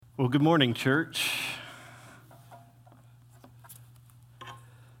Well, good morning, church.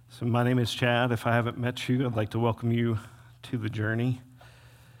 So my name is Chad. If I haven't met you, I'd like to welcome you to the journey.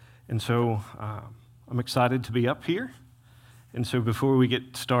 And so I'm excited to be up here. And so before we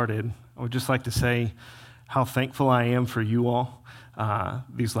get started, I would just like to say how thankful I am for you all.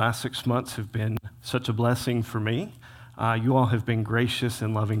 These last 6 months have been such a blessing for me. You all have been gracious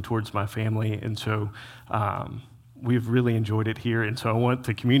and loving towards my family, and so we've really enjoyed it here, and so I want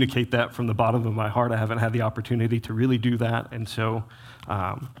to communicate that from the bottom of my heart. I haven't had the opportunity to really do that, and so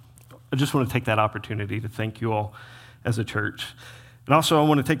I just want to take that opportunity to thank you all as a church. And also I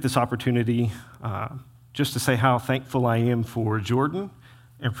want to take this opportunity just to say how thankful I am for Jordan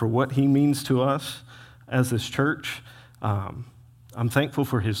and for what he means to us as this church. I'm thankful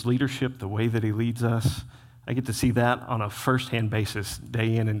for his leadership, the way that he leads us. I get to see that on a firsthand basis,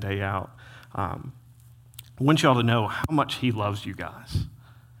 day in and day out. I want y'all to know how much he loves you guys.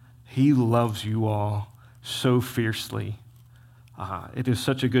 He loves you all so fiercely. It is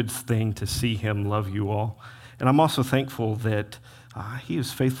such a good thing to see him love you all. And I'm also thankful that he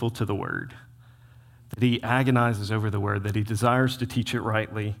is faithful to the word, that he agonizes over the word, that he desires to teach it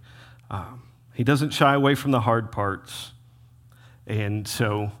rightly. He doesn't shy away from the hard parts. And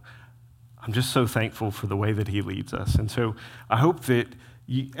so I'm just so thankful for the way that he leads us. And so I hope that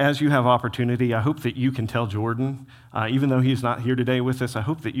as you have opportunity, I hope that you can tell Jordan, even though he's not here today with us, I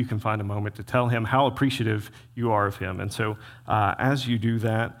hope that you can find a moment to tell him how appreciative you are of him. And so as you do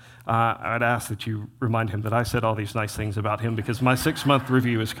that, I'd ask that you remind him that I said all these nice things about him because my 6-month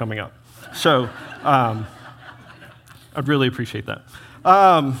review is coming up. So I'd really appreciate that.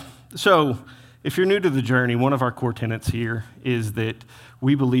 So if you're new to the journey, one of our core tenets here is that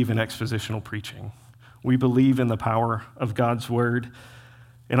we believe in expositional preaching. We believe in the power of God's word.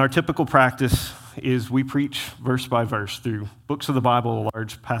 And our typical practice is we preach verse by verse through books of the Bible,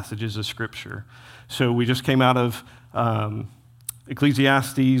 large passages of Scripture. So we just came out of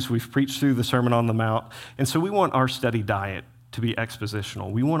Ecclesiastes. We've preached through the Sermon on the Mount. And so we want our study diet to be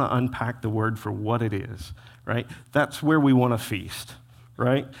expositional. We want to unpack the word for what it is, right? That's where we want to feast,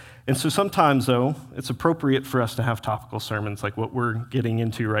 right? And so sometimes, though, it's appropriate for us to have topical sermons like what we're getting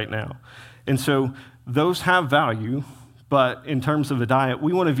into right now. And so those have value. But in terms of the diet,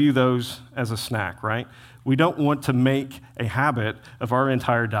 we want to view those as a snack, right? We don't want to make a habit of our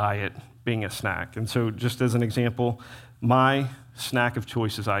entire diet being a snack. And so just as an example, my snack of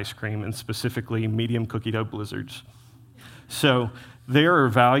choice is ice cream, and specifically medium cookie dough blizzards. So there are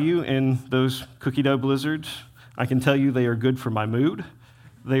value in those cookie dough blizzards. I can tell you they are good for my mood.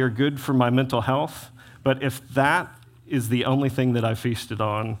 They are good for my mental health. But if that is the only thing that I feasted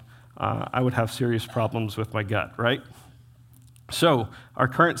on, I would have serious problems with my gut, right? So our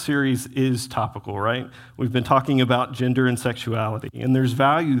current series is topical, right? We've been talking about gender and sexuality, and there's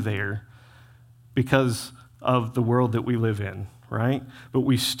value there because of the world that we live in, right? But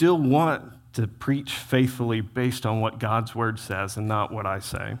we still want to preach faithfully based on what God's word says and not what I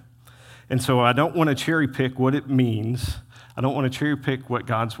say. And so I don't want to cherry pick what it means. I don't want to cherry pick what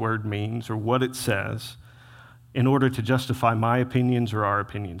God's word means or what it says in order to justify my opinions or our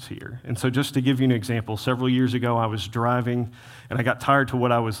opinions here. And so just to give you an example, several years ago I was driving and I got tired to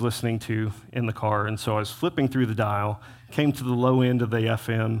what I was listening to in the car, and so I was flipping through the dial, came to the low end of the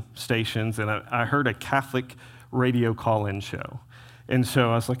FM stations, and I heard a Catholic radio call-in show. And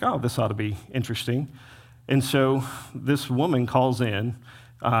so I was like, oh, this ought to be interesting. And so this woman calls in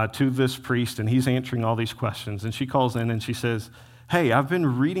to this priest, and he's answering all these questions, and she calls in and she says, hey, I've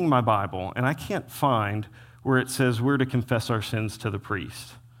been reading my Bible, and I can't find where it says we're to confess our sins to the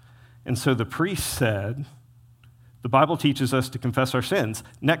priest. And so the priest said, the Bible teaches us to confess our sins.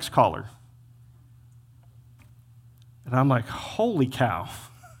 Next caller. And I'm like, holy cow.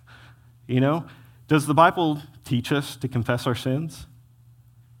 Does the Bible teach us to confess our sins?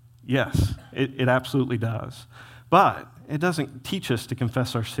 Yes, it absolutely does. But it doesn't teach us to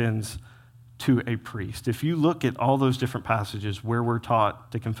confess our sins to a priest. If you look at all those different passages where we're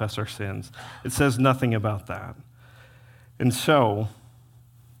taught to confess our sins, it says nothing about that. And so,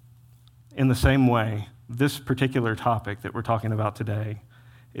 in the same way, this particular topic that we're talking about today,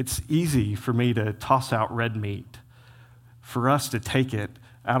 it's easy for me to toss out red meat, for us to take it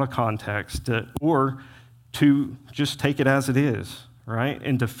out of context, or to just take it as it is, right?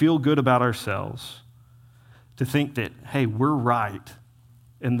 And to feel good about ourselves, to think that, hey, we're right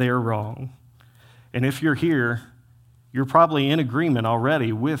and they're wrong. And if you're here, you're probably in agreement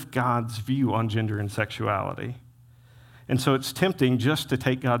already with God's view on gender and sexuality. And so it's tempting just to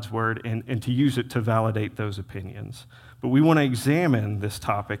take God's word and to use it to validate those opinions. But we want to examine this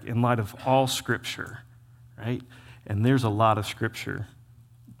topic in light of all Scripture, right? And there's a lot of Scripture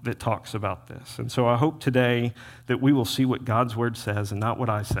that talks about this. And so I hope today that we will see what God's word says and not what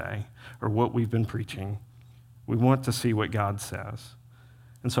I say or what we've been preaching. We want to see what God says.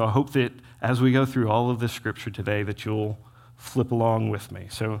 And so I hope that as we go through all of this scripture today that you'll flip along with me.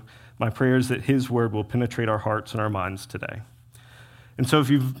 So my prayer is that his word will penetrate our hearts and our minds today. And so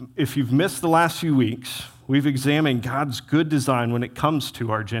if you've missed the last few weeks, we've examined God's good design when it comes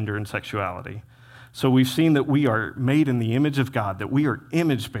to our gender and sexuality. So we've seen that we are made in the image of God, that we are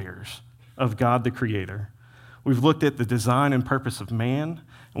image bearers of God the Creator. We've looked at the design and purpose of man,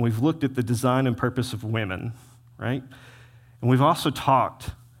 and we've looked at the design and purpose of women, right? And we've also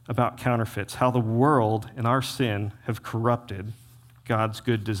talked about counterfeits, how the world and our sin have corrupted God's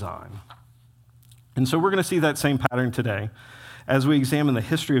good design. And so we're going to see that same pattern today as we examine the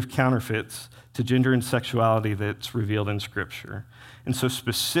history of counterfeits to gender and sexuality that's revealed in Scripture. And so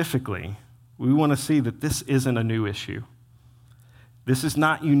specifically, we want to see that this isn't a new issue. This is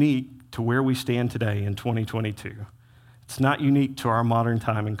not unique to where we stand today in 2022. It's not unique to our modern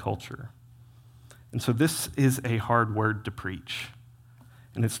time and culture. And so this is a hard word to preach.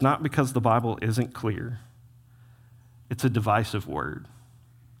 And it's not because the Bible isn't clear. It's a divisive word.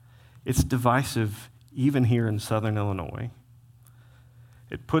 It's divisive even here in Southern Illinois.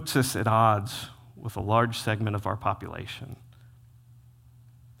 It puts us at odds with a large segment of our population.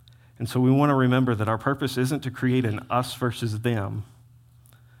 And so we want to remember that our purpose isn't to create an us versus them,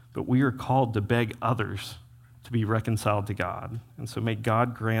 but we are called to beg others to be reconciled to God. And so may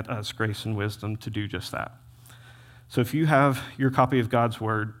God grant us grace and wisdom to do just that. So if you have your copy of God's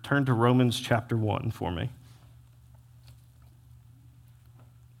word, turn to Romans chapter 1 for me.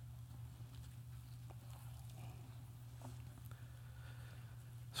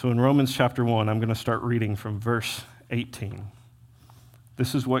 So in Romans chapter 1, I'm going to start reading from verse 18.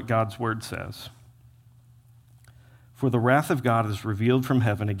 This is what God's word says. For the wrath of God is revealed from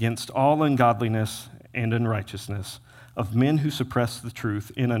heaven against all ungodliness and unrighteousness of men who suppress the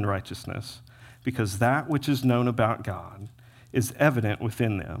truth in unrighteousness, because that which is known about God is evident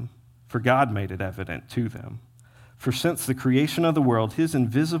within them, for God made it evident to them. For since the creation of the world, his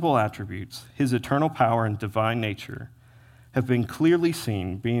invisible attributes, his eternal power and divine nature, have been clearly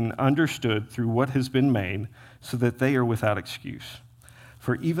seen, being understood through what has been made, so that they are without excuse.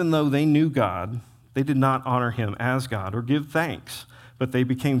 For even though they knew God, they did not honor him as God or give thanks, but they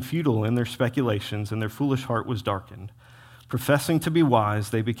became futile in their speculations, and their foolish heart was darkened. Professing to be wise,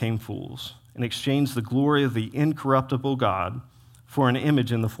 they became fools, and exchanged the glory of the incorruptible God for an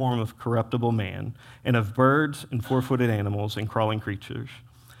image in the form of corruptible man, and of birds and four-footed animals and crawling creatures.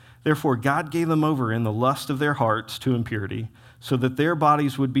 Therefore God gave them over in the lust of their hearts to impurity, so that their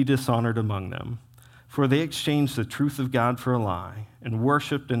bodies would be dishonored among them. For they exchanged the truth of God for a lie, and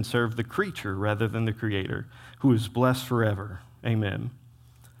worshiped and served the creature rather than the Creator, who is blessed forever. Amen.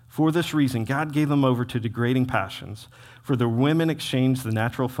 For this reason, God gave them over to degrading passions. For the women exchanged the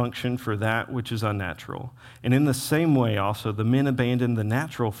natural function for that which is unnatural. And in the same way also, the men abandoned the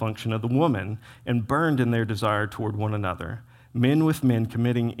natural function of the woman and burned in their desire toward one another, men with men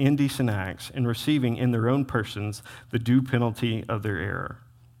committing indecent acts and receiving in their own persons the due penalty of their error.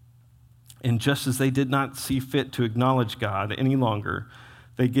 And just as they did not see fit to acknowledge God any longer,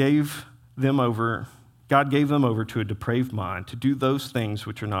 God gave them over to a depraved mind to do those things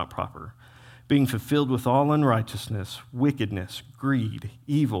which are not proper, being fulfilled with all unrighteousness, wickedness, greed,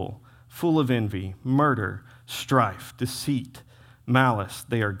 evil, full of envy, murder, strife, deceit, malice.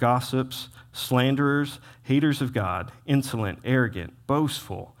 They are gossips, slanderers, haters of God, insolent, arrogant,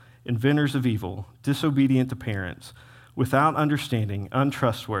 boastful, inventors of evil, disobedient to parents, without understanding,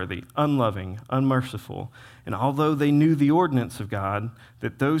 untrustworthy, unloving, unmerciful. And although they knew the ordinance of God,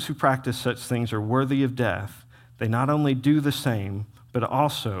 that those who practice such things are worthy of death, they not only do the same, but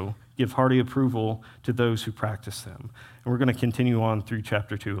also give hearty approval to those who practice them. And we're going to continue on through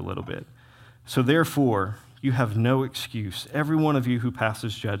chapter 2 a little bit. So therefore, you have no excuse, every one of you who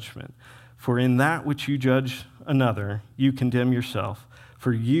passes judgment. For in that which you judge another, you condemn yourself.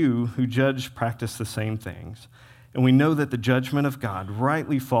 For you who judge practice the same things. And we know that the judgment of God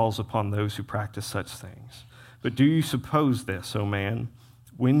rightly falls upon those who practice such things. But do you suppose this, O man,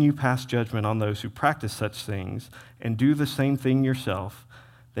 when you pass judgment on those who practice such things and do the same thing yourself,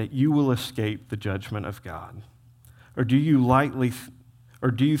 that you will escape the judgment of God? Or do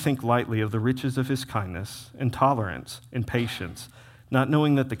you think lightly of the riches of his kindness and tolerance and patience, not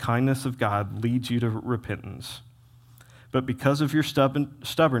knowing that the kindness of God leads you to repentance? But because of your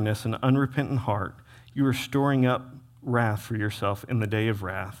stubbornness and unrepentant heart, you are storing up wrath for yourself in the day of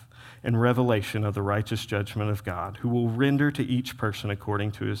wrath and revelation of the righteous judgment of God, who will render to each person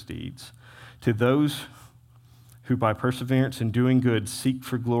according to his deeds. To those who by perseverance in doing good seek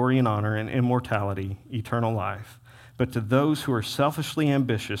for glory and honor and immortality, eternal life. But to those who are selfishly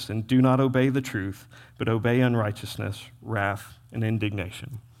ambitious and do not obey the truth, but obey unrighteousness, wrath, and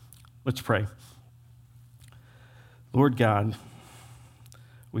indignation." Let's pray. Lord God,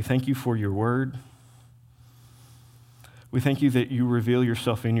 we thank you for your word. We thank you that you reveal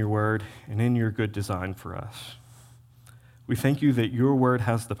yourself in your word and in your good design for us. We thank you that your word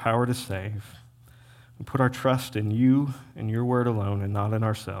has the power to save. We put our trust in you and your word alone and not in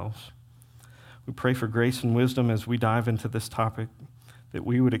ourselves. We pray for grace and wisdom as we dive into this topic, that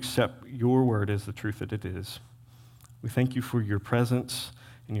we would accept your word as the truth that it is. We thank you for your presence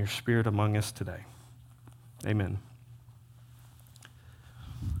and your spirit among us today. Amen.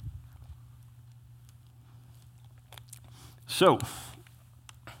 So,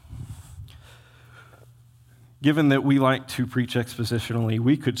 given that we like to preach expositionally,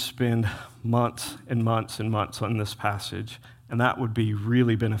 we could spend months and months and months on this passage, and that would be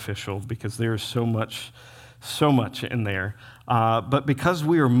really beneficial because there is so much in there. But because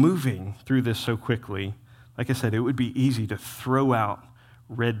we are moving through this so quickly, like I said, it would be easy to throw out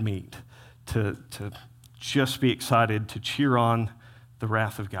red meat, to just be excited, to cheer on the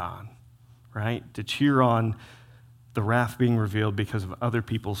wrath of God, right? To cheer on the wrath being revealed because of other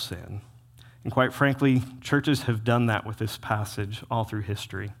people's sin. And quite frankly, churches have done that with this passage all through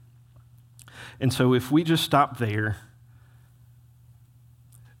history. And so if we just stop there,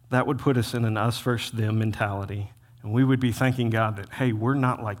 that would put us in an us versus them mentality. And we would be thanking God that, hey, we're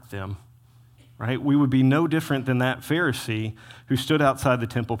not like them, right? We would be no different than that Pharisee who stood outside the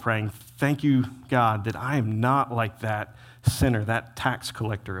temple praying, "Thank you, God, that I am not like that sinner, that tax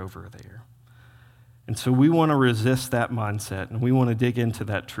collector over there." And so we want to resist that mindset, and we want to dig into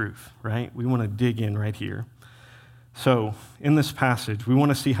that truth, right? We want to dig in right here. So in this passage, we want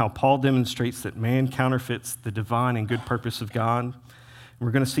to see how Paul demonstrates that man counterfeits the divine and good purpose of God. And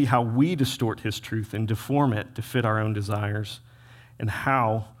we're going to see how we distort his truth and deform it to fit our own desires, and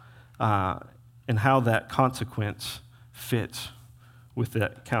how that consequence fits with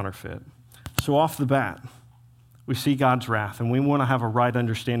that counterfeit. So off the bat, we see God's wrath, and we want to have a right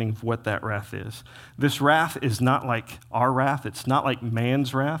understanding of what that wrath is. This wrath is not like our wrath. It's not like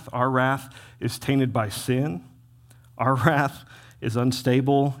man's wrath. Our wrath is tainted by sin. Our wrath is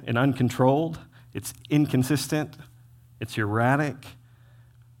unstable and uncontrolled. It's inconsistent. It's erratic.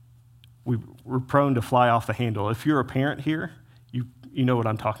 We're prone to fly off the handle. If you're a parent here, you know what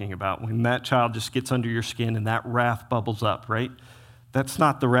I'm talking about. When that child just gets under your skin and that wrath bubbles up, right? That's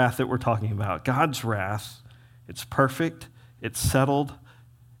not the wrath that we're talking about. God's wrath, it's perfect, it's settled,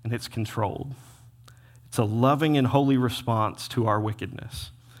 and it's controlled. It's a loving and holy response to our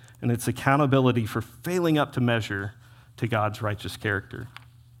wickedness, and it's accountability for failing up to measure to God's righteous character.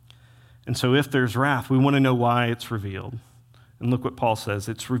 And so if there's wrath, we want to know why it's revealed. And look what Paul says.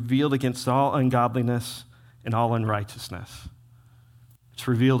 It's revealed against all ungodliness and all unrighteousness. It's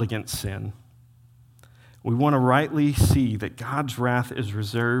revealed against sin. We want to rightly see that God's wrath is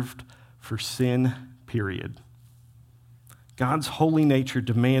reserved for sin, period. God's holy nature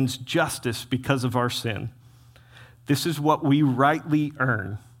demands justice because of our sin. This is what we rightly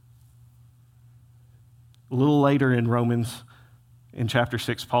earn. A little later in Romans, in chapter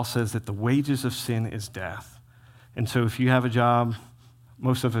 6, Paul says that the wages of sin is death. And so if you have a job,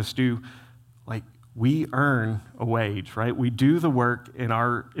 most of us do, we earn a wage, right? We do the work and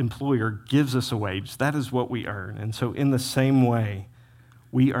our employer gives us a wage. That is what we earn. And so in the same way,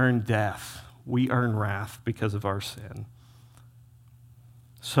 we earn death. We earn wrath because of our sin.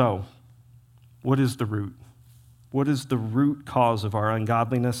 So, what is the root? What is the root cause of our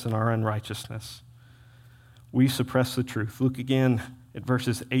ungodliness and our unrighteousness? We suppress the truth. Look again at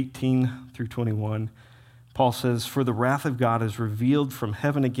verses 18 through 21. Paul says, "For the wrath of God is revealed from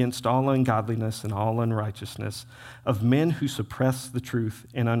heaven against all ungodliness and all unrighteousness of men who suppress the truth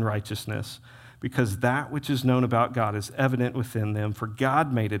in unrighteousness, because that which is known about God is evident within them, for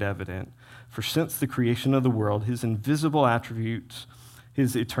God made it evident. For since the creation of the world, his invisible attributes,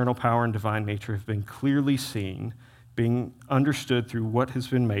 his eternal power and divine nature have been clearly seen, being understood through what has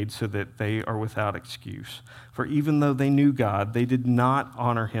been made, so that they are without excuse. For even though they knew God, they did not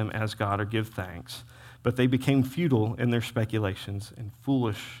honor him as God or give thanks, but they became futile in their speculations,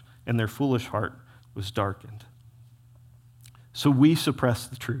 and their foolish heart was darkened." So we suppress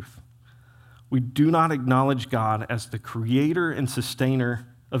the truth. We do not acknowledge God as the creator and sustainer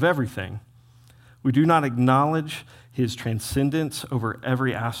of everything. We do not acknowledge his transcendence over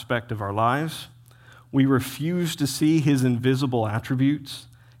every aspect of our lives. We refuse to see his invisible attributes,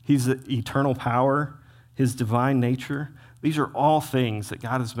 his eternal power, his divine nature. These are all things that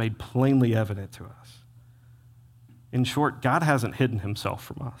God has made plainly evident to us. In short, God hasn't hidden himself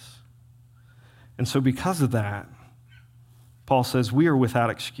from us. And so because of that, Paul says we are without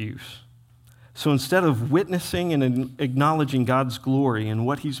excuse. So instead of witnessing and acknowledging God's glory and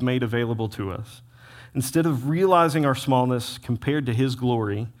what he's made available to us, instead of realizing our smallness compared to his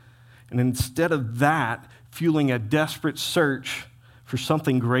glory, and instead of that fueling a desperate search for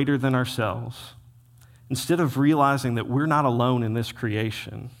something greater than ourselves, instead of realizing that we're not alone in this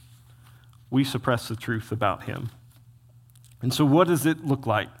creation, we suppress the truth about him. And so what does it look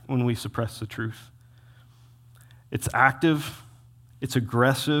like when we suppress the truth? It's active, it's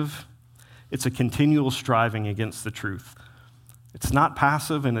aggressive, it's a continual striving against the truth. It's not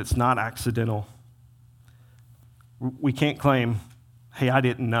passive and it's not accidental. We can't claim, hey, I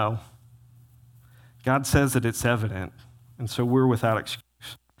didn't know. God says that it's evident, and so we're without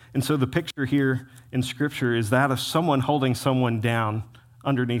excuse. And so the picture here in Scripture is that of someone holding someone down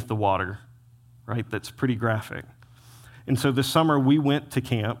underneath the water, right? That's pretty graphic. And so this summer we went to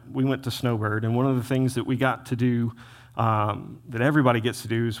camp, we went to Snowbird, and one of the things that we got to do, that everybody gets to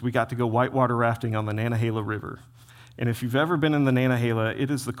do, is we got to go whitewater rafting on the Nantahala River. And if you've ever been in the Nantahala,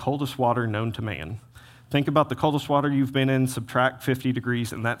 it is the coldest water known to man. Think about the coldest water you've been in, subtract 50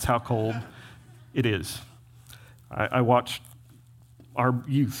 degrees, and that's how cold it is. I watched our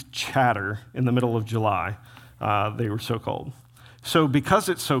youth chatter in the middle of July. They were so cold. So because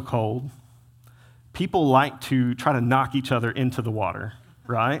it's so cold, people like to try to knock each other into the water,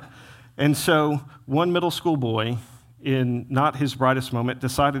 right? And so one middle school boy, in not his brightest moment,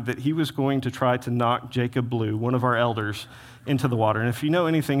 decided that he was going to try to knock Jacob Blue, one of our elders, into the water. And if you know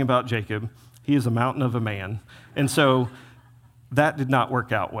anything about Jacob, he is a mountain of a man. And so that did not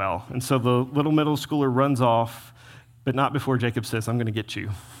work out well. And so the little middle schooler runs off, but not before Jacob says, I'm going to get you.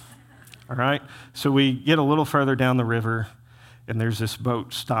 All right? So we get a little further down the river, and there's this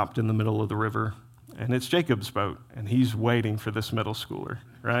boat stopped in the middle of the river. And it's Jacob's boat, and he's waiting for this middle schooler,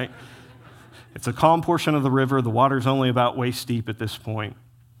 right? It's a calm portion of the river. The water's only about waist deep at this point.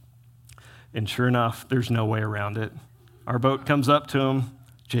 And sure enough, there's no way around it. Our boat comes up to him.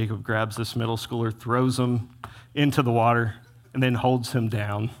 Jacob grabs this middle schooler, throws him into the water, and then holds him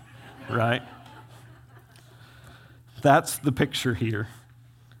down, right? That's the picture here.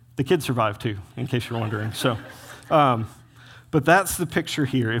 The kid survived too, in case you're wondering. So, but that's the picture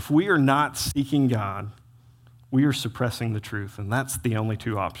here. If we are not seeking God, we are suppressing the truth, and that's the only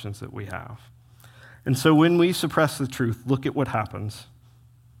two options that we have. And so when we suppress the truth, look at what happens.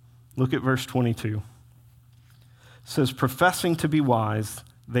 Look at verse 22. It says, professing to be wise,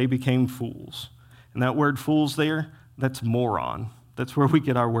 they became fools. And that word fools there, that's moron. That's where we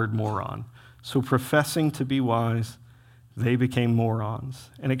get our word moron. So professing to be wise, they became morons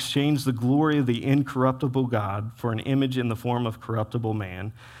and exchanged the glory of the incorruptible God for an image in the form of corruptible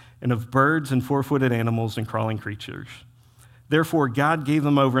man and of birds and four-footed animals and crawling creatures. Therefore, God gave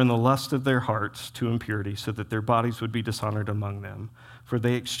them over in the lust of their hearts to impurity so that their bodies would be dishonored among them. For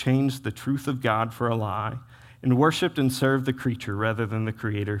they exchanged the truth of God for a lie and worshiped and served the creature rather than the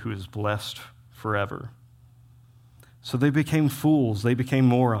Creator who is blessed forever. So they became fools, they became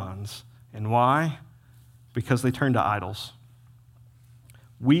morons. And why? Because they turned to idols.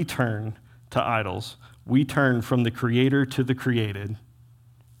 We turn to idols. We turn from the Creator to the created,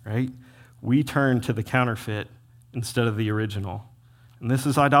 right? We turn to the counterfeit instead of the original. And this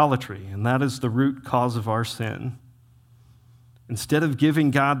is idolatry, and that is the root cause of our sin. Instead of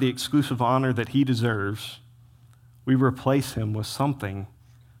giving God the exclusive honor that he deserves, we replace him with something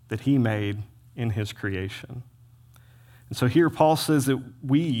that he made in his creation. And so here Paul says that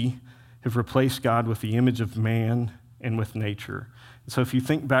we have replaced God with the image of man and with nature. And so if you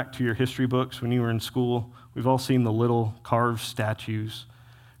think back to your history books when you were in school, we've all seen the little carved statues,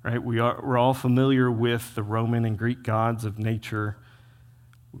 right? We're all familiar with the Roman and Greek gods of nature,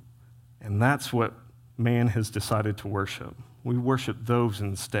 and that's what man has decided to worship. We worship those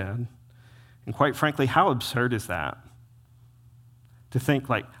instead. And quite frankly, how absurd is that? To think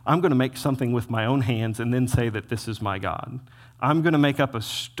like, I'm going to make something with my own hands and then say that this is my God. I'm going to make up a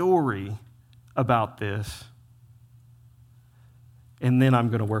story about this, and then I'm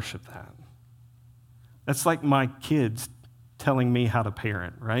going to worship that. That's like my kids telling me how to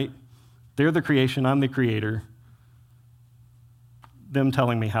parent, right? They're the creation, I'm the creator. Them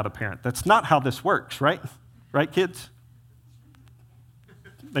telling me how to parent. That's not how this works, right? Right, kids?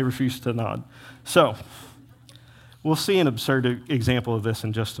 They refuse to nod. So, we'll see an absurd example of this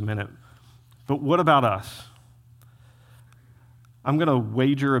in just a minute. But what about us? I'm going to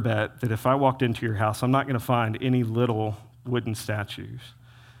wager a bet that if I walked into your house, I'm not going to find any little wooden statues.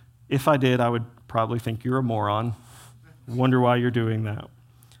 If I did, I would probably think you're a moron. Wonder why you're doing that.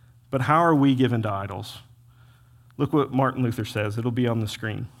 But how are we given to idols? Look what Martin Luther says. It'll be on the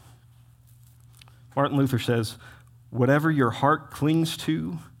screen. Martin Luther says, "Whatever your heart clings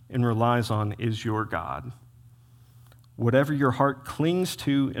to and relies on is your God." Whatever your heart clings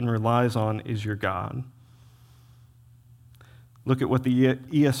to and relies on is your God. Look at what the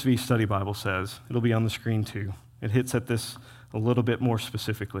ESV Study Bible says. It'll be on the screen too. It hits at this a little bit more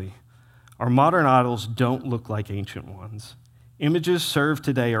specifically. Our modern idols don't look like ancient ones. Images served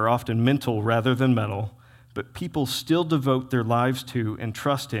today are often mental rather than metal, but people still devote their lives to and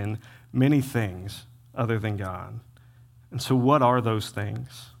trust in many things other than God. And so what are those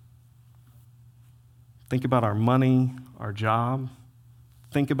things? Think about our money, our job.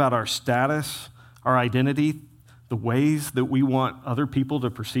 Think about our status, our identity, the ways that we want other people to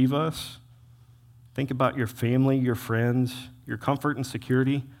perceive us. Think about your family, your friends, your comfort and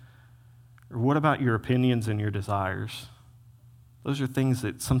security. Or what about your opinions and your desires? Those are things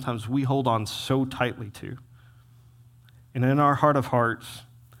that sometimes we hold on so tightly to. And in our heart of hearts,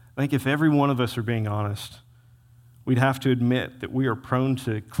 I think if every one of us are being honest, we'd have to admit that we are prone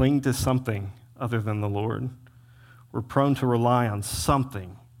to cling to something other than the Lord. We're prone to rely on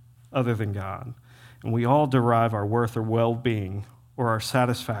something other than God. And we all derive our worth or well-being or our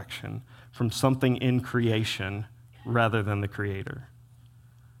satisfaction from something in creation rather than the Creator.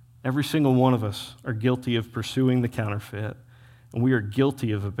 Every single one of us are guilty of pursuing the counterfeit, and we are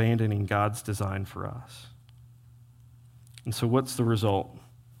guilty of abandoning God's design for us. And so what's the result?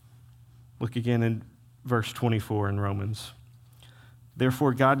 Look again in verse 24 in Romans.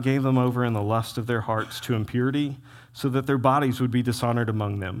 "Therefore God gave them over in the lust of their hearts to impurity, so that their bodies would be dishonored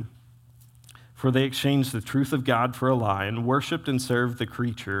among them. For they exchanged the truth of God for a lie and worshiped and served the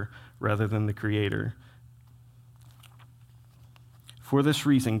creature rather than the Creator. For this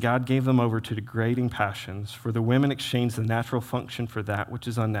reason, God gave them over to degrading passions, for the women exchanged the natural function for that which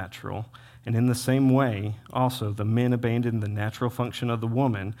is unnatural. And in the same way, also, the men abandoned the natural function of the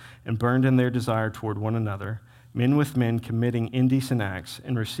woman and burned in their desire toward one another, men with men committing indecent acts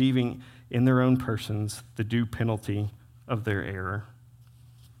and receiving in their own persons the due penalty of their error."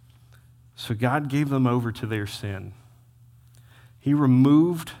 So God gave them over to their sin. He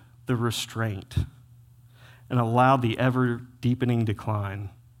removed the restraint and allowed the ever-deepening decline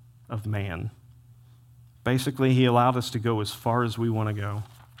of man. Basically, he allowed us to go as far as we want to go.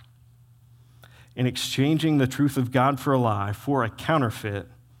 In exchanging the truth of God for a lie, for a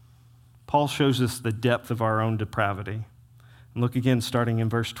counterfeit, Paul shows us the depth of our own depravity. And look again, starting in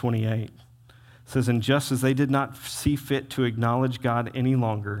verse 28. It says, "And just as they did not see fit to acknowledge God any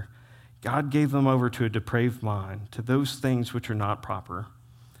longer, God gave them over to a depraved mind, to those things which are not proper,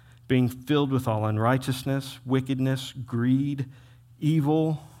 being filled with all unrighteousness, wickedness, greed,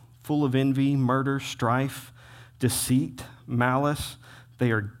 evil, full of envy, murder, strife, deceit, malice.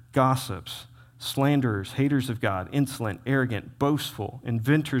 They are gossips, slanderers, haters of God, insolent, arrogant, boastful,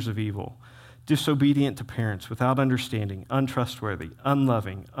 inventors of evil, disobedient to parents, without understanding, untrustworthy,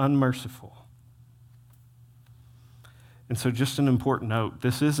 unloving, unmerciful." And so just an important note,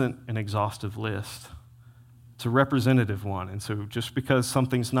 this isn't an exhaustive list. It's a representative one. And so just because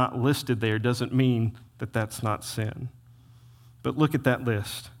something's not listed there doesn't mean that that's not sin. But look at that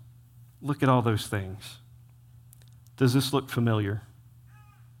list. Look at all those things. Does this look familiar?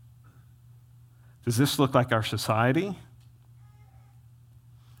 Does this look like our society?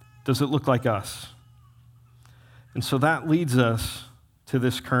 Does it look like us? And so that leads us to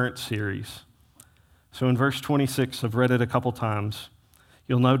this current series. So in verse 26, I've read it a couple times.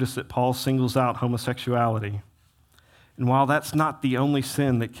 You'll notice that Paul singles out homosexuality. And while that's not the only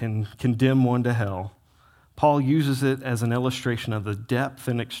sin that can condemn one to hell, Paul uses it as an illustration of the depth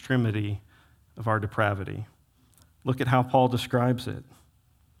and extremity of our depravity. Look at how Paul describes it.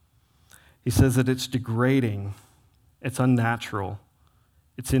 He says that it's degrading, it's unnatural,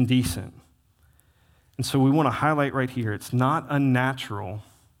 it's indecent. And so we want to highlight right here, it's not unnatural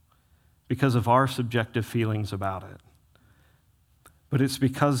because of our subjective feelings about it, but it's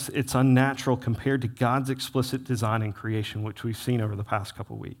because it's unnatural compared to God's explicit design and creation, which we've seen over the past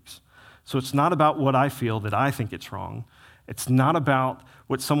couple weeks. So it's not about what I feel that I think it's wrong. It's not about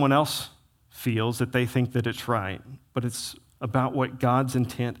what someone else feels that they think that it's right, but it's about what God's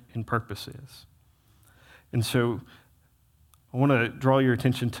intent and purpose is. And so I want to draw your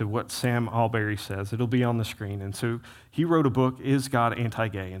attention to what Sam Alberry says. It'll be on the screen. And so he wrote a book, Is God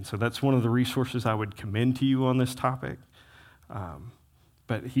Anti-Gay? And so that's one of the resources I would commend to you on this topic.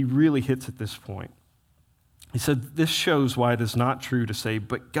 But he really hits at this point. He said, "This shows why it is not true to say,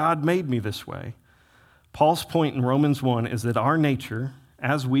 'But God made me this way.' Paul's point in Romans 1 is that our nature,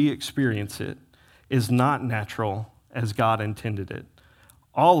 as we experience it, is not natural as God intended it.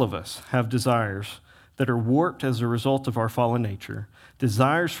 All of us have desires that are warped as a result of our fallen nature.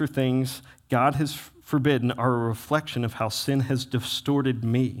 Desires for things God has forbidden are a reflection of how sin has distorted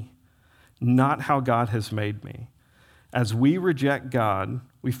me, not how God has made me. As we reject God,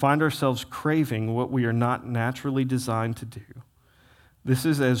 we find ourselves craving what we are not naturally designed to do. This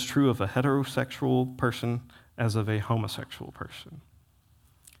is as true of a heterosexual person as of a homosexual person.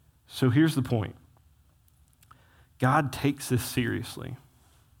 So here's the point. God takes this seriously.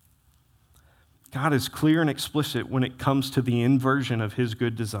 God is clear and explicit when it comes to the inversion of his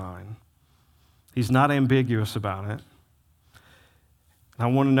good design. He's not ambiguous about it. And I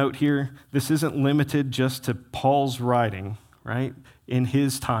want to note here, this isn't limited just to Paul's writing, right? In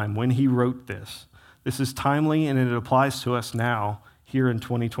his time, when he wrote this. This is timely and it applies to us now, here in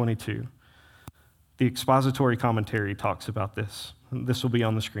 2022. The expository commentary talks about this. This will be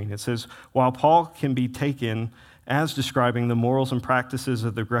on the screen. It says, while Paul can be taken as describing the morals and practices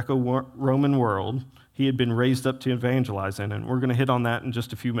of the Greco-Roman world he had been raised up to evangelize in, and we're going to hit on that in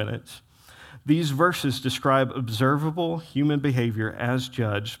just a few minutes. These verses describe observable human behavior as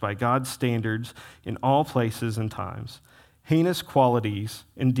judged by God's standards in all places and times. Heinous qualities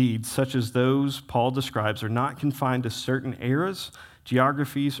and deeds such as those Paul describes are not confined to certain eras,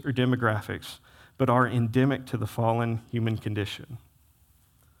 geographies, or demographics, but are endemic to the fallen human condition.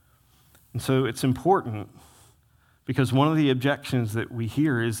 And so it's important because one of the objections that we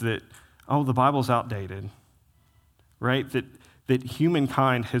hear is that, oh, the Bible's outdated, right? That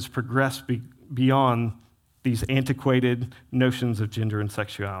humankind has progressed beyond these antiquated notions of gender and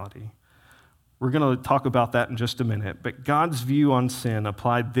sexuality. We're going to talk about that in just a minute, but God's view on sin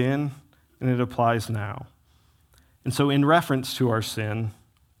applied then and it applies now. And so in reference to our sin,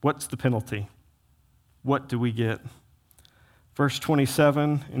 what's the penalty? What do we get? Verse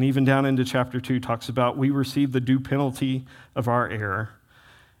 27, and even down into chapter 2, talks about we receive the due penalty of our error.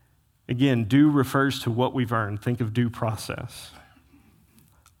 Again, due refers to what we've earned. Think of due process.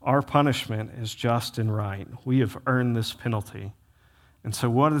 Our punishment is just and right. We have earned this penalty. And so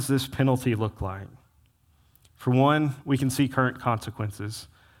what does this penalty look like? For one, we can see current consequences.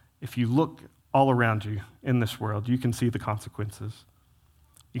 If you look all around you in this world, you can see the consequences.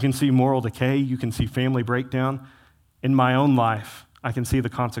 You can see moral decay. You can see family breakdown. In my own life, I can see the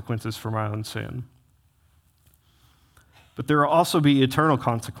consequences for my own sin. But there will also be eternal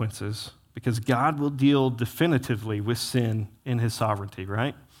consequences because God will deal definitively with sin in his sovereignty,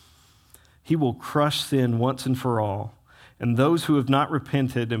 right? He will crush sin once and for all. And those who have not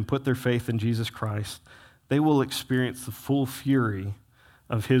repented and put their faith in Jesus Christ, they will experience the full fury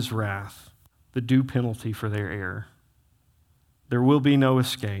of his wrath, the due penalty for their error. There will be no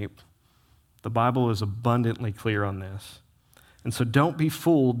escape. The Bible is abundantly clear on this. And so don't be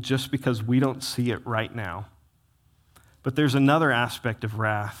fooled just because we don't see it right now. But there's another aspect of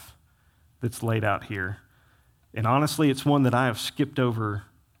wrath that's laid out here. And honestly, it's one that I have skipped over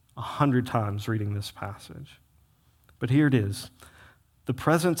 100 times reading this passage. But here it is. The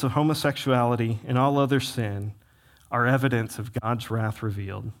presence of homosexuality and all other sin are evidence of God's wrath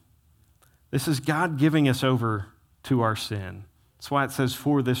revealed. This is God giving us over to our sin. That's why it says,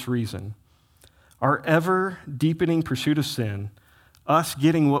 for this reason. Our ever-deepening pursuit of sin, us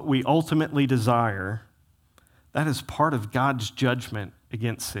getting what we ultimately desire, that is part of God's judgment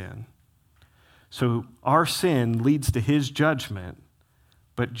against sin. So our sin leads to his judgment,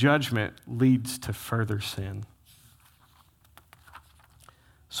 but judgment leads to further sin.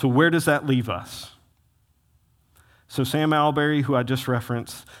 So where does that leave us? So Sam Alberry, who I just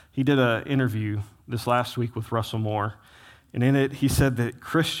referenced, he did an interview this last week with Russell Moore, and in it he said that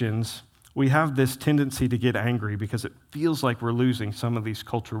Christians, we have this tendency to get angry because it feels like we're losing some of these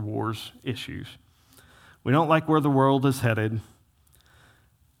culture wars issues. We don't like where the world is headed.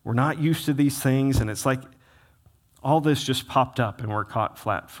 We're not used to these things, and it's like all this just popped up and we're caught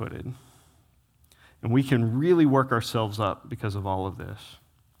flat-footed. And we can really work ourselves up because of all of this.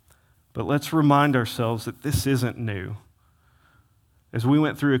 But let's remind ourselves that this isn't new. As we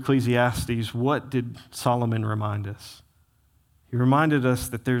went through Ecclesiastes, what did Solomon remind us? He reminded us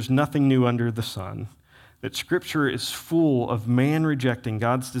that there's nothing new under the sun, that Scripture is full of man rejecting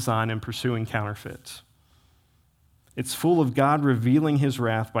God's design and pursuing counterfeits. It's full of God revealing his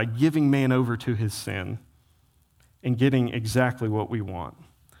wrath by giving man over to his sin and getting exactly what we want.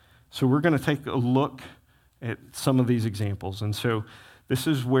 So we're going to take a look at some of these examples. And so this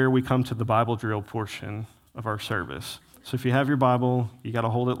is where we come to the Bible drill portion of our service. So if you have your Bible, you got to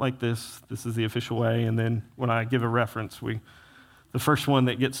hold it like this. This is the official way. And then when I give a reference, the first one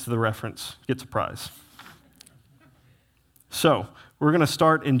that gets to the reference gets a prize. So we're going to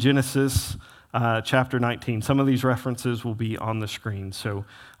start in Genesis chapter 19. Some of these references will be on the screen, so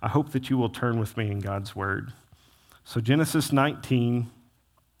I hope that you will turn with me in God's Word. So Genesis 19,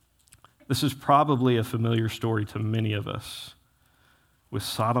 this is probably a familiar story to many of us with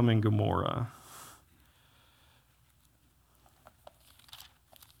Sodom and Gomorrah.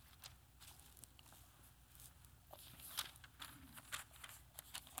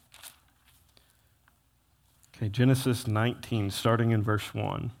 Okay, Genesis 19, starting in verse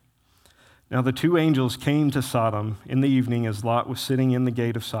 1. Now the two angels came to Sodom in the evening as Lot was sitting in the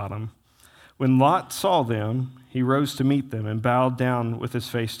gate of Sodom. When Lot saw them, he rose to meet them and bowed down with his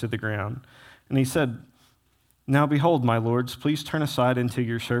face to the ground. And he said, "Now behold, my lords, please turn aside into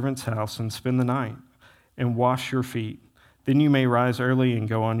your servant's house and spend the night and wash your feet. Then you may rise early and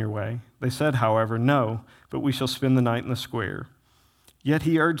go on your way." They said, however, "No, but we shall spend the night in the square." Yet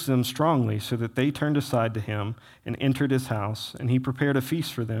he urged them strongly, so that they turned aside to him and entered his house, and he prepared a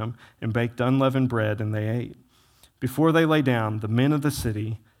feast for them and baked unleavened bread, and they ate. Before they lay down, the men of the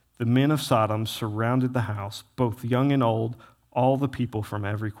city, the men of Sodom, surrounded the house, both young and old, all the people from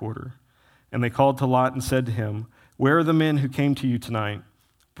every quarter. And they called to Lot and said to him, "Where are the men who came to you tonight?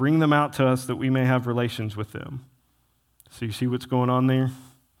 Bring them out to us that we may have relations with them." So you see what's going on there?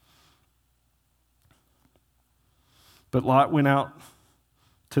 But Lot went out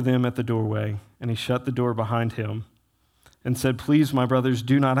to them at the doorway, and he shut the door behind him and said, "Please, my brothers,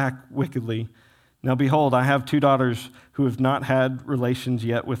 do not act wickedly. Now behold, I have 2 daughters who have not had relations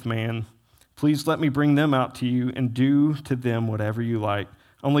yet with man. Please let me bring them out to you and do to them whatever you like.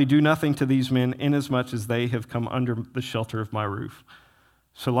 Only do nothing to these men inasmuch as they have come under the shelter of my roof."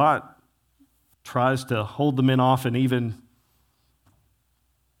 So Lot tries to hold the men off and even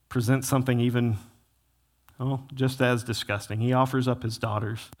present something even just as disgusting. He offers up his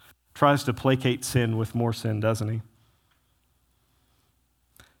daughters, tries to placate sin with more sin, doesn't he?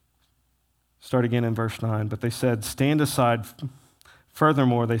 Start again in verse 9. But they said, "Stand aside."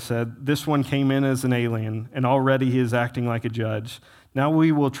 Furthermore, they said, "This one came in as an alien, and already he is acting like a judge. Now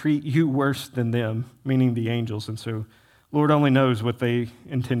we will treat you worse than them," meaning the angels. And so Lord only knows what they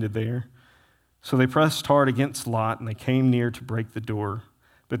intended there. So they pressed hard against Lot, and they came near to break the door.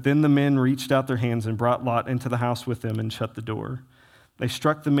 But then the men reached out their hands and brought Lot into the house with them and shut the door. They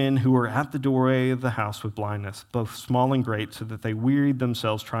struck the men who were at the doorway of the house with blindness, both small and great, so that they wearied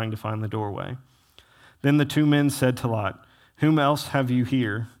themselves trying to find the doorway. Then the 2 men said to Lot, "Whom else have you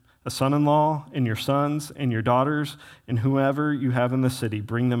here? A son-in-law, and your sons, and your daughters, and whoever you have in the city,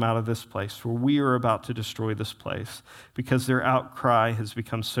 bring them out of this place, for we are about to destroy this place, because their outcry has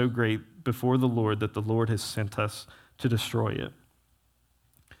become so great before the Lord that the Lord has sent us to destroy it."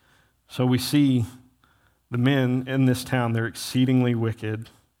 So we see the men in this town, they're exceedingly wicked.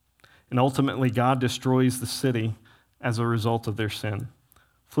 And ultimately, God destroys the city as a result of their sin.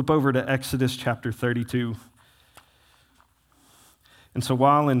 Flip over to Exodus chapter 32. And so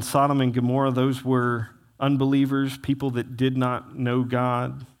while in Sodom and Gomorrah, those were unbelievers, people that did not know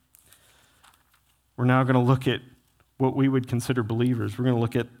God, we're now going to look at what we would consider believers. We're going to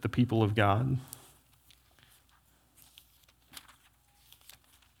look at the people of God.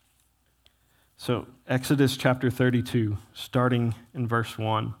 So, Exodus chapter 32, starting in verse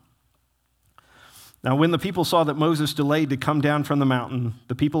 1. Now, when the people saw that Moses delayed to come down from the mountain,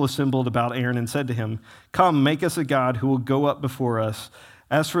 the people assembled about Aaron and said to him, "Come, make us a god who will go up before us.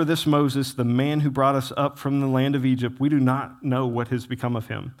 As for this Moses, the man who brought us up from the land of Egypt, we do not know what has become of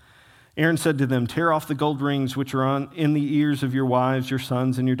him." Aaron said to them, "Tear off the gold rings which are in the ears of your wives, your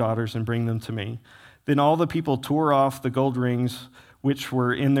sons, and your daughters, and bring them to me." Then all the people tore off the gold rings which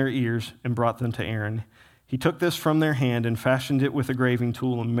were in their ears, and brought them to Aaron. He took this from their hand and fashioned it with a graving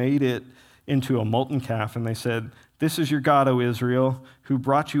tool and made it into a molten calf. And they said, "This is your God, O Israel, who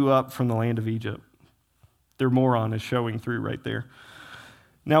brought you up from the land of Egypt." Their moron is showing through right there.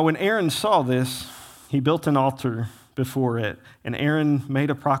 Now when Aaron saw this, he built an altar before it, and Aaron made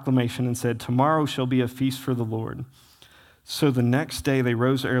a proclamation and said, "Tomorrow shall be a feast for the Lord." So the next day they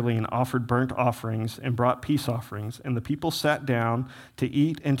rose early and offered burnt offerings and brought peace offerings, and the people sat down to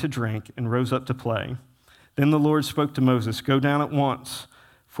eat and to drink and rose up to play. Then the Lord spoke to Moses, "Go down at once,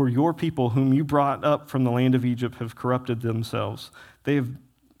 for your people whom you brought up from the land of Egypt have corrupted themselves. They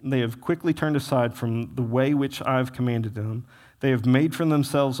have quickly turned aside from the way which I have commanded them. They have made for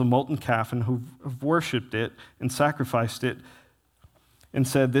themselves a molten calf and have worshipped it and sacrificed it and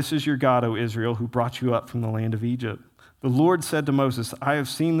said, 'This is your God, O Israel, who brought you up from the land of Egypt.' The Lord said to Moses, 'I have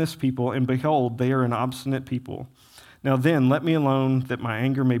seen this people, and behold, they are an obstinate people. Now then, let me alone, that my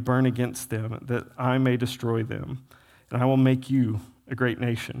anger may burn against them, that I may destroy them, and I will make you a great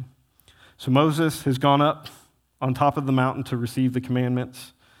nation.'" So Moses has gone up on top of the mountain to receive the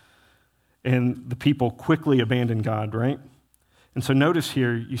commandments, and the people quickly abandoned God, right? And so notice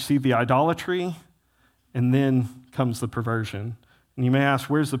here, you see the idolatry, and then comes the perversion. And you may ask,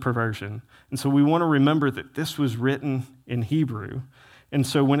 where's the perversion? And so we want to remember that this was written in Hebrew. And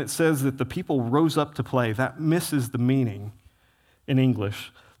so when it says that the people rose up to play, that misses the meaning in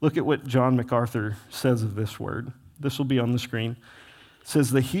English. Look at what John MacArthur says of this word. This will be on the screen. It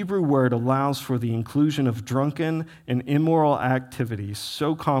says, the Hebrew word allows for the inclusion of drunken and immoral activities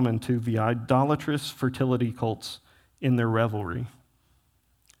so common to the idolatrous fertility cults in their revelry.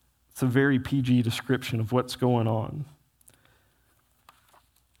 It's a very PG description of what's going on.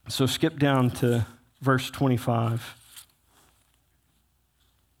 So skip down to verse 25.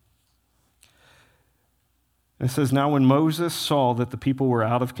 It says, now when Moses saw that the people were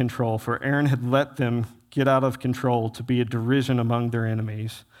out of control, for Aaron had let them get out of control to be a derision among their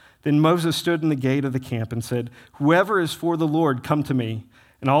enemies, then Moses stood in the gate of the camp and said, whoever is for the Lord, come to me.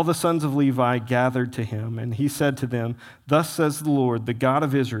 And all the sons of Levi gathered to him, and he said to them, thus says the Lord, the God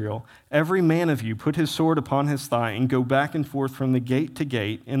of Israel, every man of you put his sword upon his thigh and go back and forth from the gate to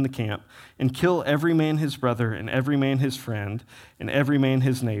gate in the camp, and kill every man his brother, and every man his friend, and every man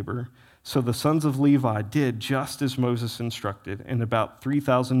his neighbor. So the sons of Levi did just as Moses instructed, and about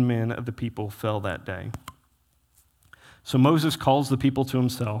 3,000 men of the people fell that day. So Moses calls the people to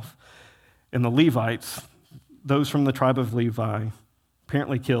himself, and the Levites, those from the tribe of Levi,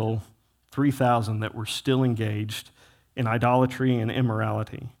 apparently kill 3,000 that were still engaged in idolatry and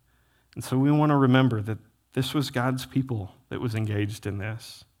immorality. And so we want to remember that this was God's people that was engaged in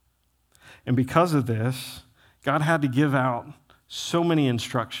this. And because of this, God had to give out so many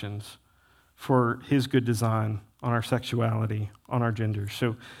instructions for his good design on our sexuality, on our gender.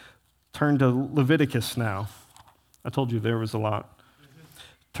 So turn to Leviticus now. I told you there was a lot.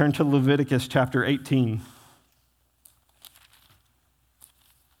 Turn to Leviticus chapter 18.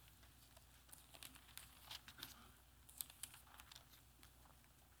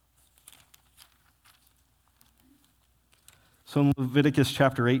 So in Leviticus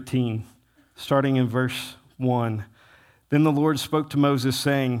chapter 18, starting in verse 1, then the Lord spoke to Moses,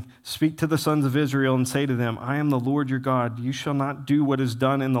 saying, speak to the sons of Israel and say to them, I am the Lord your God. You shall not do what is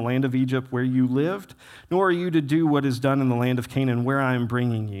done in the land of Egypt where you lived, nor are you to do what is done in the land of Canaan where I am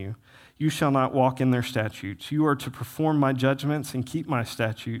bringing you. You shall not walk in their statutes. You are to perform my judgments and keep my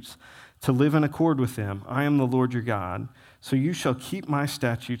statutes, to live in accord with them. I am the Lord your God. So you shall keep my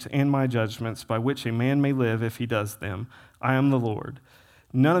statutes and my judgments by which a man may live if he does them. I am the Lord.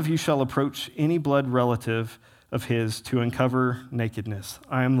 None of you shall approach any blood relative of his to uncover nakedness.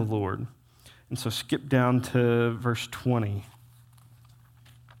 I am the Lord. And so skip down to verse 20.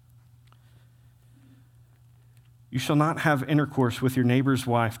 You shall not have intercourse with your neighbor's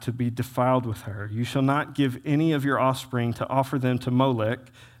wife to be defiled with her. You shall not give any of your offspring to offer them to Molech,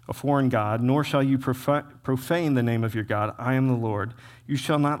 a foreign god, nor shall you profane the name of your God. I am the Lord. You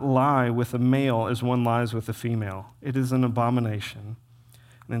shall not lie with a male as one lies with a female. It is an abomination.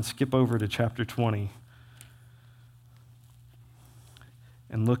 And then skip over to chapter 20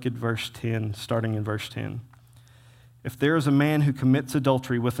 and look at verse 10, starting in verse 10. If there is a man who commits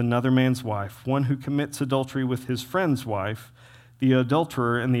adultery with another man's wife, one who commits adultery with his friend's wife, the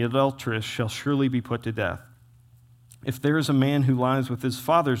adulterer and the adulteress shall surely be put to death. If there is a man who lies with his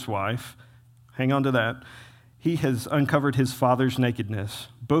father's wife, hang on to that, he has uncovered his father's nakedness.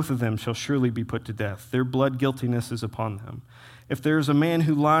 Both of them shall surely be put to death. Their blood guiltiness is upon them. If there is a man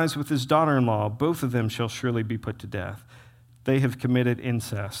who lies with his daughter-in-law, both of them shall surely be put to death. They have committed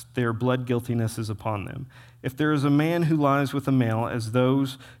incest. Their blood guiltiness is upon them. If there is a man who lies with a male as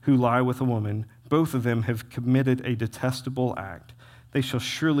those who lie with a woman, both of them have committed a detestable act. They shall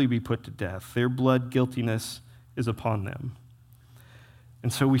surely be put to death. Their blood guiltiness is upon them.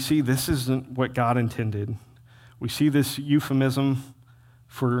 And so we see this isn't what God intended. We see this euphemism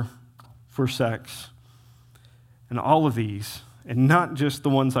for sex. And all of these, and not just the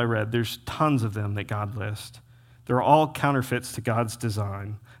ones I read, there's tons of them that God lists. They're all counterfeits to God's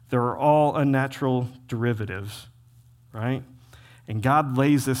design. They're all unnatural derivatives, right? And God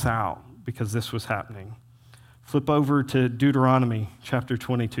lays this out because this was happening. Flip over to Deuteronomy chapter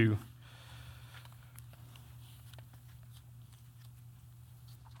 22.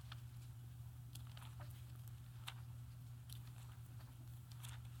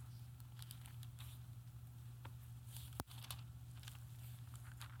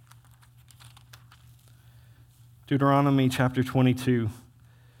 Deuteronomy chapter 22.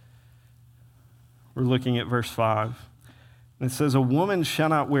 We're looking at verse 5. And it says, a woman shall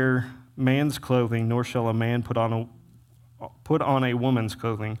not wear man's clothing, nor shall a man put on a woman's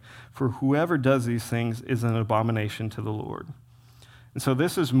clothing, for whoever does these things is an abomination to the Lord. And so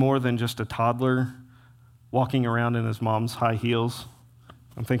this is more than just a toddler walking around in his mom's high heels.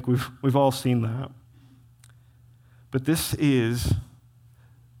 I think we've all seen that. But this is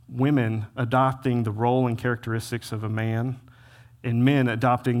women adopting the role and characteristics of a man, and men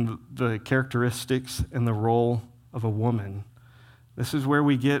adopting the characteristics and the role of a woman. This is where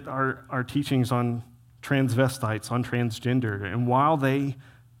we get our teachings on transvestites, on transgender. And while they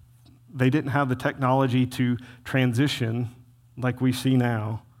didn't have the technology to transition like we see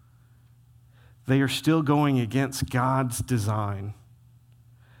now, they are still going against God's design.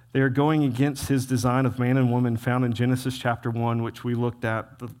 They are going against his design of man and woman found in Genesis chapter 1, which we looked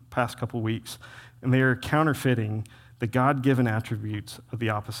at the past couple weeks. And they are counterfeiting the God-given attributes of the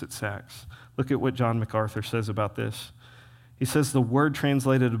opposite sex. Look at what John MacArthur says about this. He says the word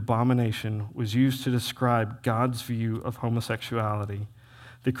translated abomination was used to describe God's view of homosexuality.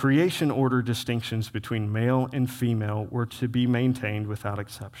 The creation order distinctions between male and female were to be maintained without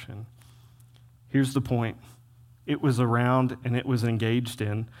exception. Here's the point. It was around and it was engaged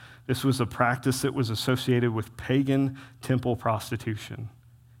in. This was a practice that was associated with pagan temple prostitution.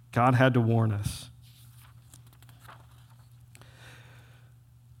 God had to warn us.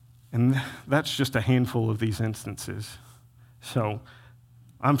 And that's just a handful of these instances. So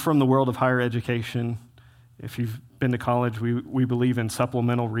I'm from the world of higher education. If you've been to college, we believe in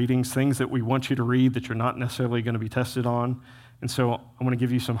supplemental readings, things that we want you to read that you're not necessarily going to be tested on. And so I'm going to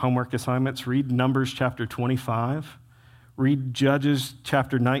give you some homework assignments. Read Numbers chapter 25. Read Judges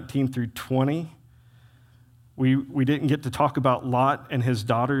chapter 19 through 20. We didn't get to talk about Lot and his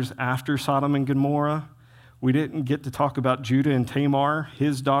daughters after Sodom and Gomorrah. We didn't get to talk about Judah and Tamar,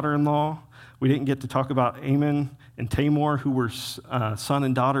 his daughter-in-law. We didn't get to talk about Ammon and Tamar, who were son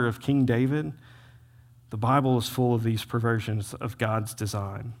and daughter of King David. The Bible is full of these perversions of God's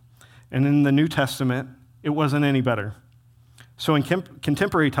design. And in the New Testament, it wasn't any better. So in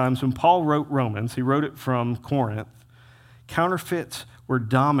contemporary times, when Paul wrote Romans, he wrote it from Corinth, counterfeits were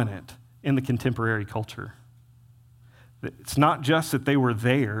dominant in the contemporary culture. It's not just that they were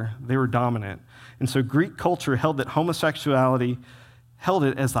there, they were dominant. And so Greek culture held that homosexuality, held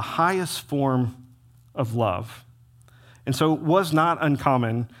it as the highest form of love. And so it was not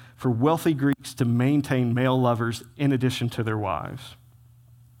uncommon for wealthy Greeks to maintain male lovers in addition to their wives.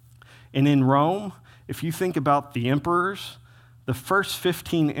 And in Rome, if you think about the emperors, the first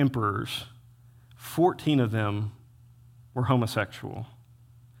 15 emperors, 14 of them were homosexual.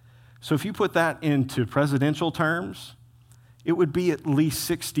 So if you put that into presidential terms, it would be at least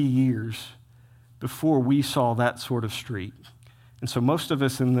 60 years before we saw that sort of streak. And so most of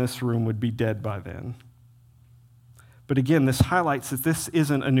us in this room would be dead by then. But again, this highlights that this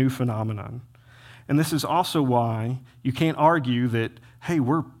isn't a new phenomenon. And this is also why you can't argue that, hey,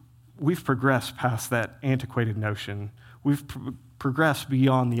 we've progressed past that antiquated notion. We've progressed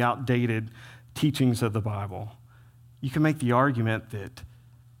beyond the outdated teachings of the Bible. You can make the argument that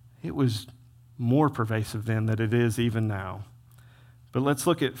it was more pervasive then than it is even now. But let's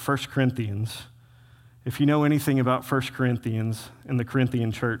look at 1 Corinthians. If you know anything about 1 Corinthians and the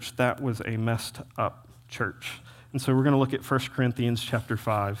Corinthian church, that was a messed up church. And so we're going to look at 1 Corinthians chapter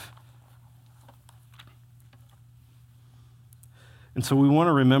 5. And so we want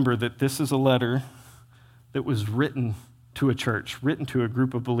to remember that this is a letter that was written to a church, written to a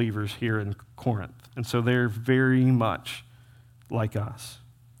group of believers here in Corinth. And so they're very much like us.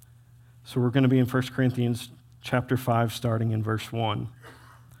 So we're going to be in 1 Corinthians chapter 5, starting in verse 1.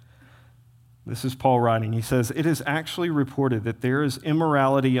 This is Paul writing. He says, "It is actually reported that there is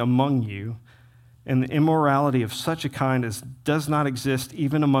immorality among you, and the immorality of such a kind as does not exist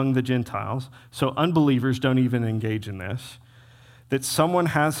even among the Gentiles." So unbelievers don't even engage in this. That someone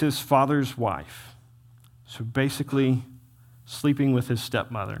has his father's wife. So basically, sleeping with his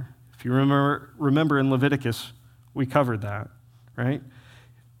stepmother. If you remember in Leviticus, we covered that, right?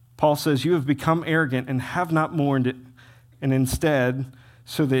 Paul says, "You have become arrogant and have not mourned it, and instead,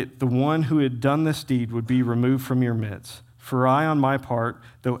 so that the one who had done this deed would be removed from your midst. For I, on my part,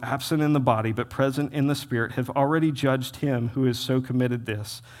 though absent in the body, but present in the spirit, have already judged him who has so committed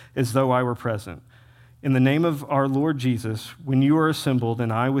this, as though I were present. In the name of our Lord Jesus, when you are assembled,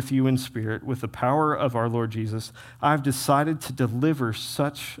 and I with you in spirit, with the power of our Lord Jesus, I have decided to deliver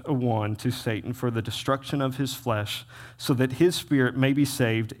such a one to Satan for the destruction of his flesh, so that his spirit may be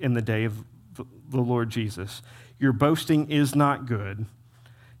saved in the day of the Lord Jesus. Your boasting is not good.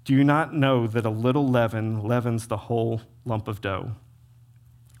 Do you not know that a little leaven leavens the whole lump of dough?"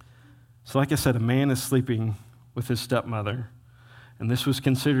 So like I said, a man is sleeping with his stepmother, and this was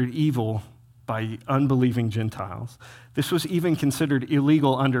considered evil by unbelieving Gentiles. This was even considered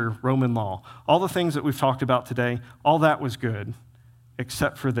illegal under Roman law. All the things that we've talked about today, all that was good.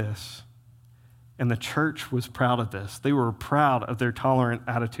 except for this. And the church was proud of this. They were proud of their tolerant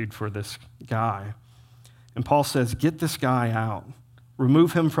attitude for this guy. And Paul says, get this guy out.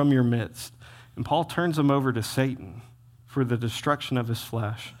 Remove him from your midst. And Paul turns him over to Satan for the destruction of his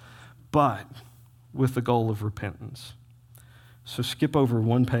flesh, but with the goal of repentance. So skip over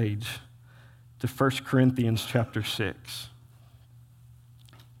one page to 1 Corinthians chapter 6.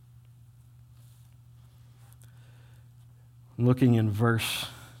 Looking in verse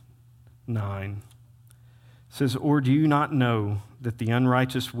 9. It says, or do you not know that the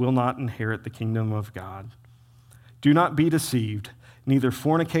unrighteous will not inherit the kingdom of God? Do not be deceived. Neither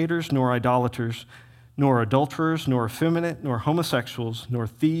fornicators, nor idolaters, nor adulterers, nor effeminate, nor homosexuals, nor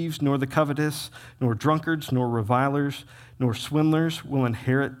thieves, nor the covetous, nor drunkards, nor revilers, nor swindlers will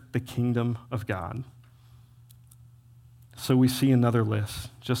inherit the kingdom of God. So we see another list,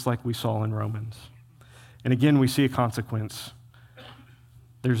 just like we saw in Romans. And again, we see a consequence.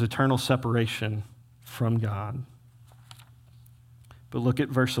 There's eternal separation from God. But look at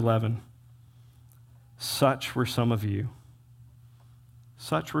verse 11. Such were some of you.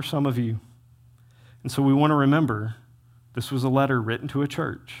 Such were some of you. And so we want to remember this was a letter written to a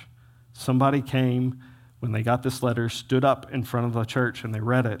church. Somebody came when they got this letter, stood up in front of the church, and they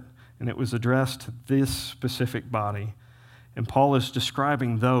read it, and it was addressed to this specific body. And Paul is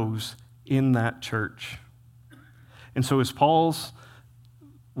describing those in that church. And so as Paul's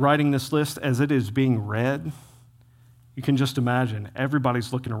writing this list, as it is being read, you can just imagine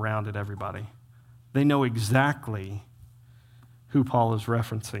everybody's looking around at everybody. They know exactly who Paul is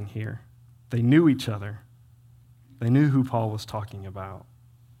referencing here. They knew each other. They knew who Paul was talking about.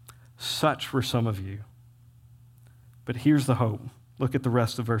 Such were some of you. But here's the hope. Look at the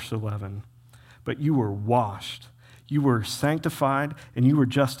rest of verse 11. But you were washed, you were sanctified, and you were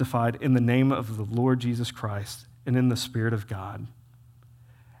justified in the name of the Lord Jesus Christ and in the Spirit of God.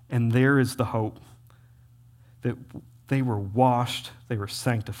 And there is the hope that they were washed, they were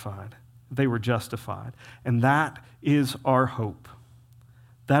sanctified, they were justified. And that is our hope.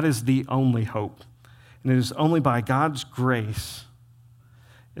 That is the only hope. And it is only by God's grace,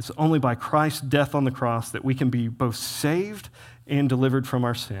 it's only by Christ's death on the cross that we can be both saved and delivered from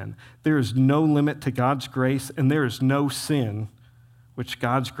our sin. There is no limit to God's grace, and there is no sin which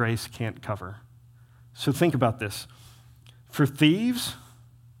God's grace can't cover. So think about this. For thieves,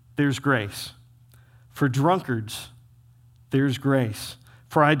 there's grace. For drunkards, there's grace.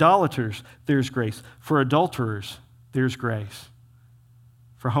 For idolaters, there's grace. For adulterers, there's grace.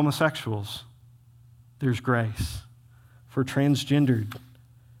 For homosexuals, there's grace. For transgendered,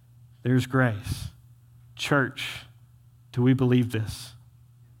 there's grace. Church, do we believe this?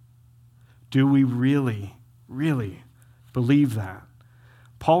 Do we really, really believe that?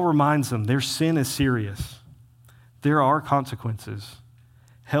 Paul reminds them their sin is serious. There are consequences.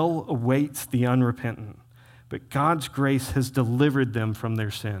 Hell awaits the unrepentant, but God's grace has delivered them from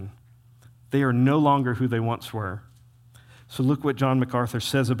their sin. They are no longer who they once were. So look what John MacArthur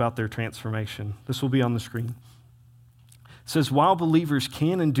says about their transformation. This will be on the screen. It says, while believers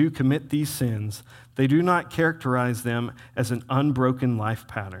can and do commit these sins, they do not characterize them as an unbroken life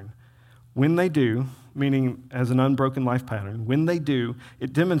pattern. When they do, meaning as an unbroken life pattern, when they do,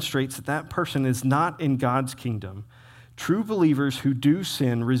 it demonstrates that that person is not in God's kingdom. True believers who do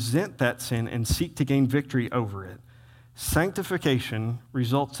sin resent that sin and seek to gain victory over it. Sanctification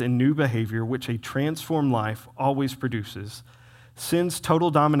results in new behavior, which a transformed life always produces. Sin's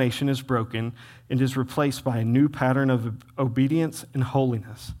total domination is broken and is replaced by a new pattern of obedience and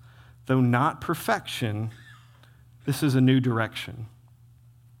holiness. Though not perfection, this is a new direction.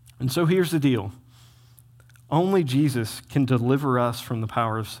 And so here's the deal. Only Jesus can deliver us from the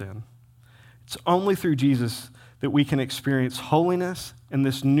power of sin. It's only through Jesus that we can experience holiness and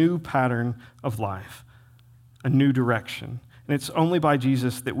this new pattern of life, a new direction. And it's only by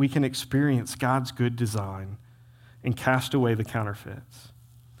Jesus that we can experience God's good design and cast away the counterfeits.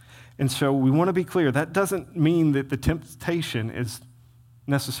 And so we want to be clear, that doesn't mean that the temptation is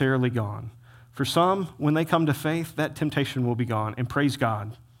necessarily gone. For some, when they come to faith, that temptation will be gone, and praise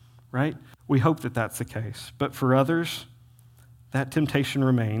God, right? We hope that that's the case. But for others, that temptation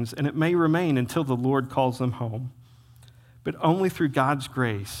remains, and it may remain until the Lord calls them home. But only through God's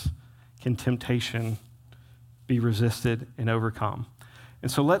grace can temptation be resisted and overcome. And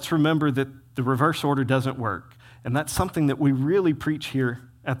so let's remember that the reverse order doesn't work. And that's something that we really preach here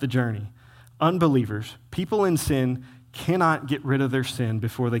at the Journey. Unbelievers, people in sin, cannot get rid of their sin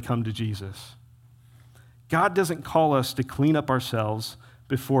before they come to Jesus. God doesn't call us to clean up ourselves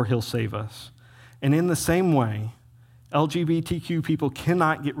before he'll save us. And in the same way, LGBTQ people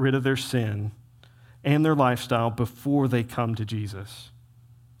cannot get rid of their sin and their lifestyle before they come to Jesus.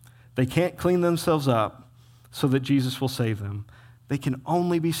 They can't clean themselves up so that Jesus will save them. They can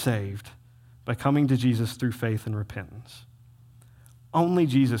only be saved by coming to Jesus through faith and repentance. Only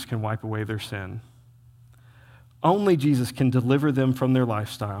Jesus can wipe away their sin. Only Jesus can deliver them from their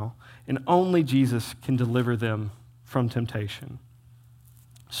lifestyle, and only Jesus can deliver them from temptation.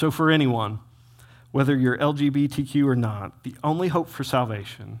 So for anyone, whether you're LGBTQ or not, the only hope for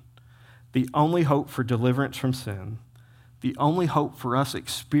salvation, the only hope for deliverance from sin, the only hope for us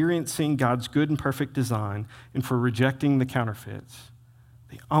experiencing God's good and perfect design and for rejecting the counterfeits,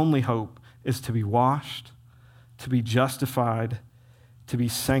 the only hope is to be washed, to be justified, to be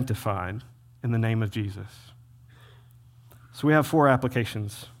sanctified in the name of Jesus. So we have 4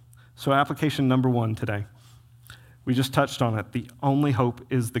 applications. So application number 1 today, we just touched on it. The only hope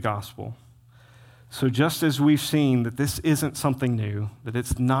is the gospel. So just as we've seen that this isn't something new, that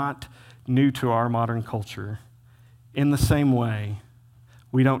it's not new to our modern culture, in the same way,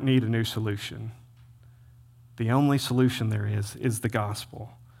 we don't need a new solution. The only solution there is the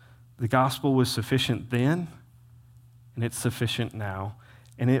gospel. The gospel was sufficient then, and it's sufficient now,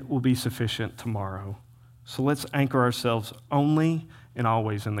 and it will be sufficient tomorrow. So let's anchor ourselves only and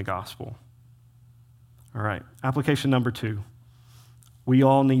always in the gospel. All right, application number 2. We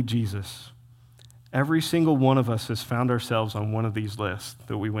all need Jesus. Every single one of us has found ourselves on one of these lists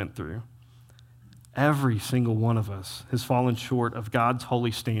that we went through. Every single one of us has fallen short of God's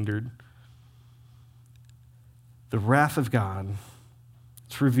holy standard. The wrath of God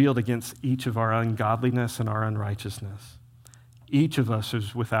is revealed against each of our ungodliness and our unrighteousness. Each of us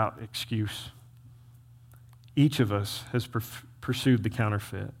is without excuse. Each of us has pursued the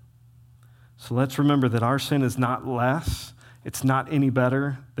counterfeit. So let's remember that our sin is not less, it's not any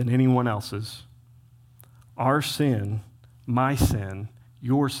better than anyone else's. Our sin, my sin,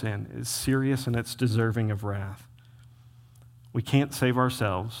 your sin is serious and it's deserving of wrath. We can't save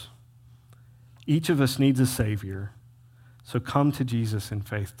ourselves. Each of us needs a Savior. So come to Jesus in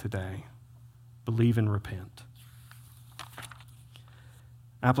faith today. Believe and repent.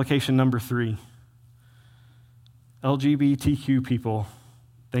 Application number 3. LGBTQ people,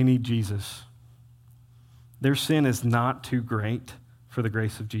 they need Jesus. Their sin is not too great for the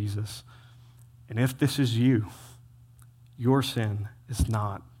grace of Jesus. And if this is you, your sin is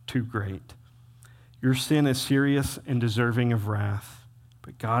not too great. Your sin is serious and deserving of wrath,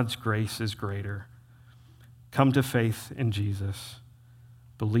 but God's grace is greater. Come to faith in Jesus.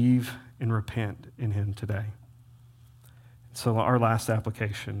 Believe and repent in him today. So our last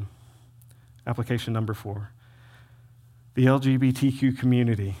application number 4. The LGBTQ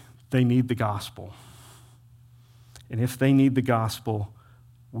community, they need the gospel. And if they need the gospel,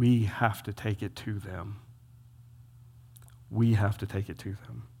 we have to take it to them. We have to take it to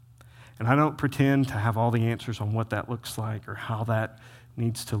them. And I don't pretend to have all the answers on what that looks like or how that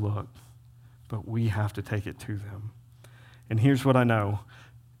needs to look, but we have to take it to them. And here's what I know.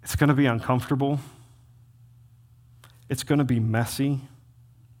 It's going to be uncomfortable. It's going to be messy.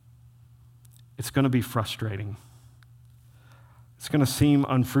 It's going to be frustrating. It's going to seem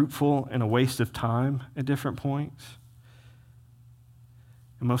unfruitful and a waste of time at different points.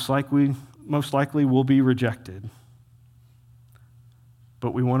 And most likely we'll be rejected.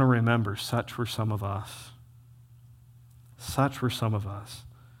 But we want to remember, such were some of us. Such were some of us.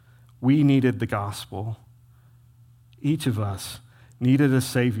 We needed the gospel. Each of us needed a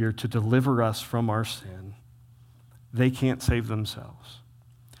Savior to deliver us from our sin. They can't save themselves.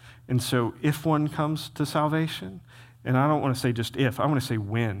 And so if one comes to salvation, and I don't want to say just if, I want to say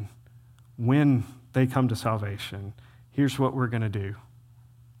when they come to salvation, here's what we're going to do.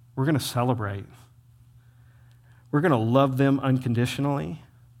 We're going to celebrate. We're going to love them unconditionally.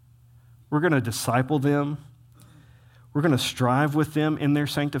 We're going to disciple them. We're going to strive with them in their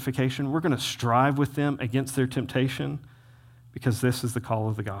sanctification. We're going to strive with them against their temptation because this is the call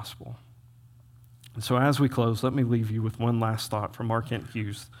of the gospel. And so as we close, let me leave you with one last thought from R. Kent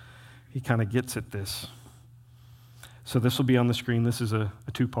Hughes. He kind of gets at this. So this will be on the screen. This is a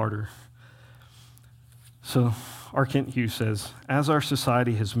 2-parter. So R. Kent Hughes says, as our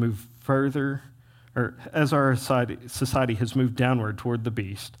society has moved downward toward the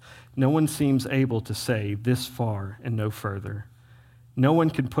beast, no one seems able to say this far and no further. No one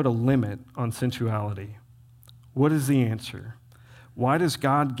can put a limit on sensuality. What is the answer? Why does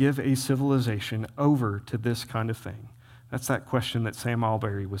God give a civilization over to this kind of thing? That's that question that Sam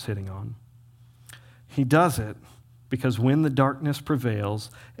Alberry was hitting on. He does it because when the darkness prevails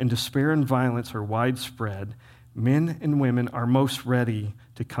and despair and violence are widespread, men and women are most ready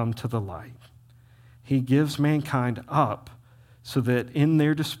to come to the light. He gives mankind up so that in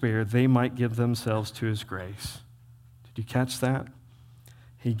their despair they might give themselves to his grace. Did you catch that?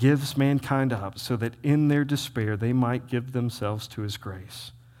 He gives mankind up so that in their despair they might give themselves to his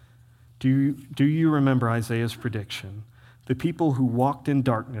grace. Do you remember Isaiah's prediction? The people who walked in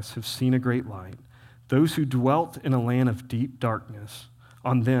darkness have seen a great light. Those who dwelt in a land of deep darkness,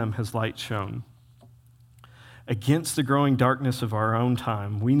 on them has light shone. Against the growing darkness of our own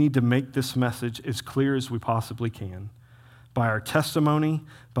time, we need to make this message as clear as we possibly can. By our testimony,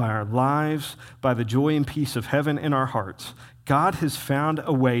 by our lives, by the joy and peace of heaven in our hearts, God has found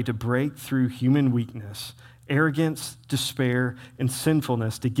a way to break through human weakness, arrogance, despair, and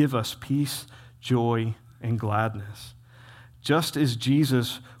sinfulness to give us peace, joy, and gladness. Just as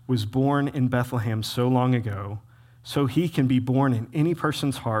Jesus was born in Bethlehem so long ago, so he can be born in any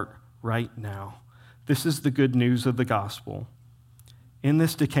person's heart right now. This is the good news of the gospel. In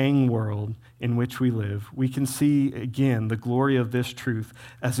this decaying world in which we live, we can see again the glory of this truth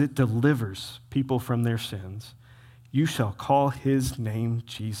as it delivers people from their sins. You shall call his name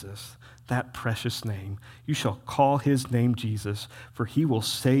Jesus, that precious name. You shall call his name Jesus, for he will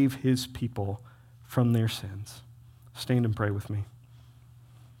save his people from their sins. Stand and pray with me.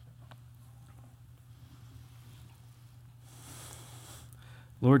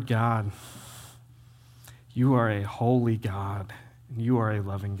 Lord God, you are a holy God, and you are a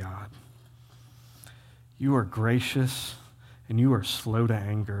loving God. You are gracious, and you are slow to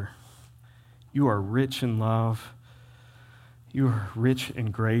anger. You are rich in love. You are rich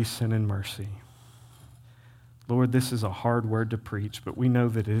in grace and in mercy. Lord, this is a hard word to preach, but we know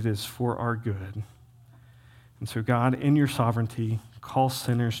that it is for our good. And so, God, in your sovereignty, call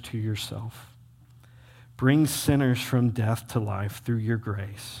sinners to yourself. Bring sinners from death to life through your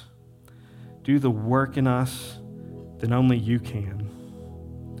grace. Do the work in us that only you can.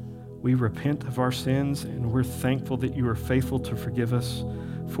 We repent of our sins, and we're thankful that you are faithful to forgive us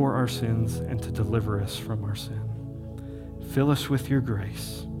for our sins and to deliver us from our sin. Fill us with your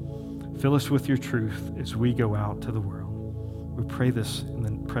grace. Fill us with your truth as we go out to the world. We pray this in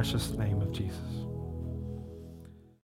the precious name of Jesus.